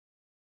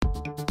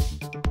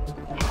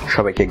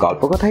সবাইকে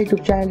গল্প কথা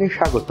ইউটিউব চ্যানেলে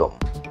স্বাগতম।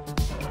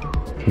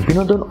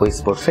 বিনোদন ও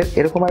স্পোর্টসের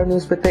এরকম আরো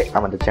নিউজ পেতে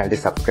আমাদের চ্যানেলটি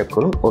সাবস্ক্রাইব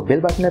করুন ও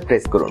বেল বাটনে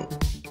প্রেস করুন।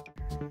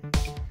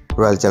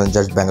 রয়্যাল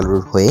চ্যালেঞ্জার্স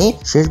বেঙ্গালুরুর হয়ে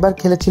শেষবার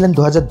খেলেছিলেন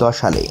 2010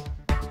 সালে।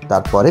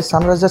 তারপরে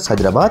সানরাইজার্স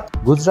হায়দ্রাবাদ,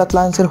 গুজরাট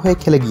লায়ন্সের হয়ে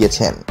খেলে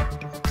গিয়েছেন,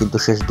 কিন্তু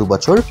শেষ 2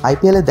 বছর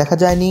আইপিএলে দেখা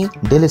যায়নি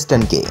ডেল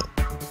স্টেনকে।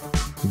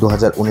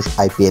 2019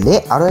 আইপিএলে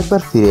আরও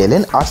একবার ফিরে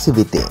এলেন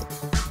আরসিবিতে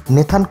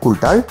নেথান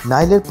কুল্টার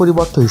নাইলের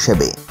পরিবর্তে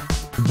হিসেবে।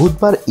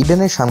 বুধবার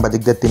ইডেনের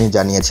সাংবাদিকদের তিনি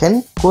জানিয়েছেন,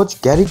 কোচ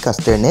গ্যারি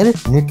কাস্টেনের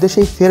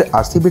নির্দেশেই ফের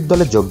আরসিবির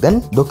দলে যোগ দেন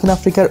দক্ষিণ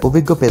আফ্রিকার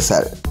অভিজ্ঞ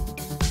পেসার।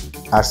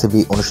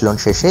 আরসিবি অনুশীলন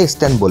শেষে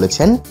স্ট্যান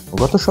বলেছেন,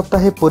 গত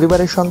সপ্তাহে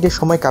পরিবারের সঙ্গে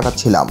সময়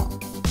কাটাচ্ছিলাম।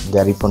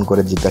 গ্যারি ফোন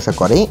করে জিজ্ঞাসা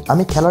করে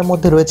আমি খেলার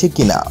মধ্যে রয়েছি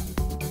কিনা।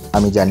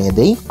 আমি জানিয়ে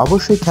দেই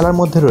অবশ্যই খেলার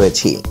মধ্যে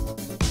রয়েছি।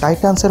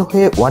 টাইটান্সের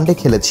হয়ে ওয়ানডে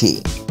খেলেছি,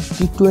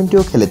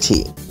 টি20ও খেলেছি।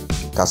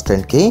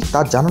 কাস্টেনকে তা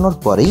জানানোর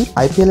পরেই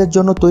আইপিএলের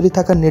জন্য তৈরি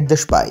থাকার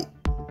নির্দেশ পায়।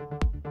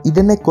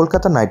 ইডেনে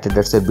কলকাতা নাইট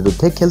রাইডার্সের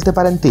বিরুদ্ধে খেলতে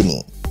পারেন তিনি।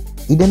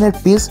 ইডেনের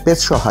পিচ পেস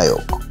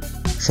সহায়ক,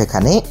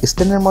 সেখানে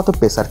স্টেনের মতো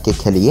পেসারকে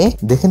খেলিয়ে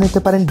দেখে নিতে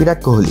পারেন বিরাট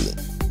কোহলি।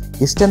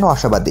 স্টেনও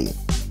আশাবাদী,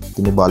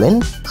 তিনি বলেন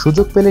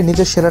সুযোগ পেলে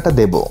নিজের সেরাটা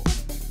দেব।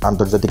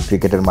 আন্তর্জাতিক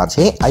ক্রিকেটের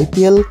মাঝে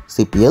আইপিএল,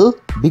 সিপিএল,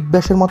 বিগ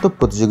ব্যাশের মতো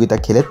প্রতিযোগিতা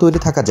খেলে তৈরি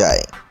থাকা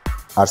যায়।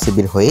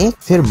 আরসিবির হয়ে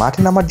ফের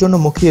মাঠে নামার জন্য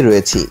মুখিয়ে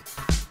রয়েছি।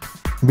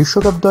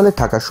 বিশ্বকাপ দলে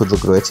থাকার সুযোগ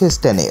রয়েছে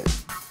স্টেনের,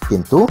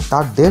 কিন্তু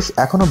তার দেশ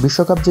এখনও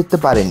বিশ্বকাপ জিততে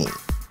পারেনি।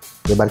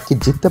 এবার কি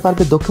জিততে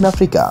পারবে দক্ষিণ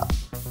আফ্রিকা?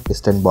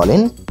 স্টেন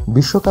বলেন,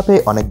 বিশ্বকাপে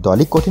অনেক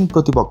দলই কঠিন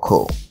প্রতিপক্ষ,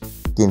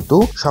 কিন্তু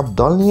সব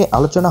দল নিয়ে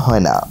আলোচনা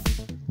হয় না।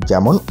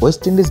 যেমন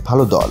ওয়েস্ট ইন্ডিজ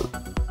ভালো দল,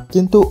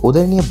 কিন্তু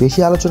ওদের নিয়ে বেশি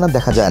আলোচনা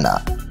দেখা যায় না।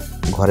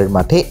 ঘরের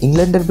মাঠে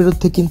ইংল্যান্ডের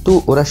বিরুদ্ধে কিন্তু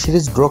ওরা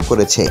সিরিজ ড্র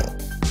করেছে।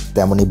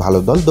 তেমনই ভালো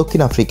দল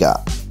দক্ষিণ আফ্রিকা।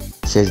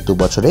 শেষ 2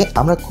 বছরে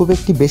আমরা খুব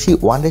একটি বেশি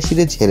ওয়ানডে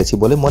সিরিজ হেরেছি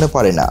বলে মনে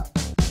পড়ে না,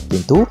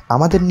 কিন্তু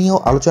আমাদের নিয়েও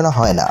আলোচনা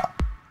হয় না।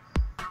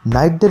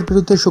 নাইটদের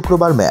বিরুদ্ধে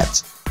শুক্রবার ম্যাচ,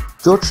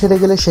 চোট সেরে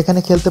গেলে সেখানে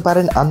খেলতে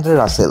পারেন আন্দ্রে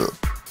রাসেল।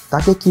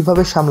 তাকে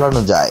কিভাবে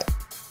সামলানো যায়?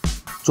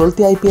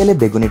 চলতি আইপিএলে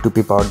বেগুনি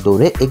টুপি পাওয়ার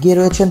দৌড়ে এগিয়ে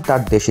রয়েছেন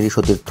তার দেশেরই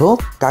সতীর্থ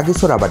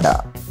কাগিসো রাবাডা।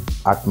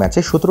 8 ম্যাচে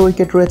 17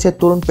 উইকেট রয়েছে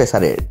তরুণ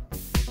পেসারের।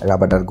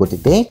 রাবাডার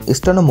গতিতে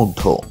স্টেনও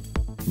মুগ্ধ।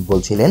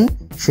 বলছিলেন,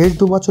 শেষ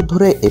 2 বছর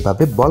ধরে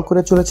এভাবে বল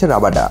করে চলেছে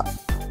রাবাডা।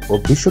 ও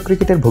বিশ্ব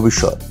ক্রিকেটের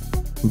ভবিষ্যৎ,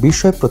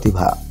 বিস্ময়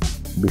প্রতিভা।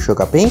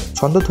 বিশ্বকাপে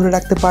ছন্দ ধরে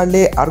রাখতে পারলে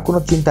আর কোনো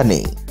চিন্তা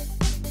নেই।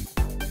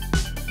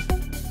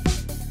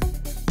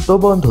 তো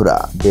বন্ধুরা,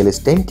 ডেল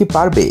স্টেইন কি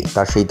পারবে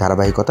তার সেই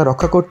ধারাবাহিকতা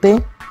রক্ষা করতে?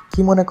 কি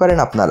মনে করেন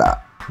আপনারা?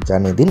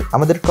 জানিয়ে দিন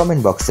আমাদের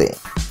কমেন্ট বক্সে।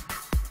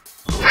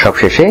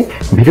 সবশেষে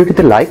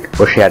ভিডিওটিতে লাইক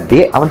ও শেয়ার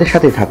দিয়ে আমাদের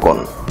সাথে থাকুন।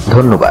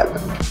 ধন্যবাদ।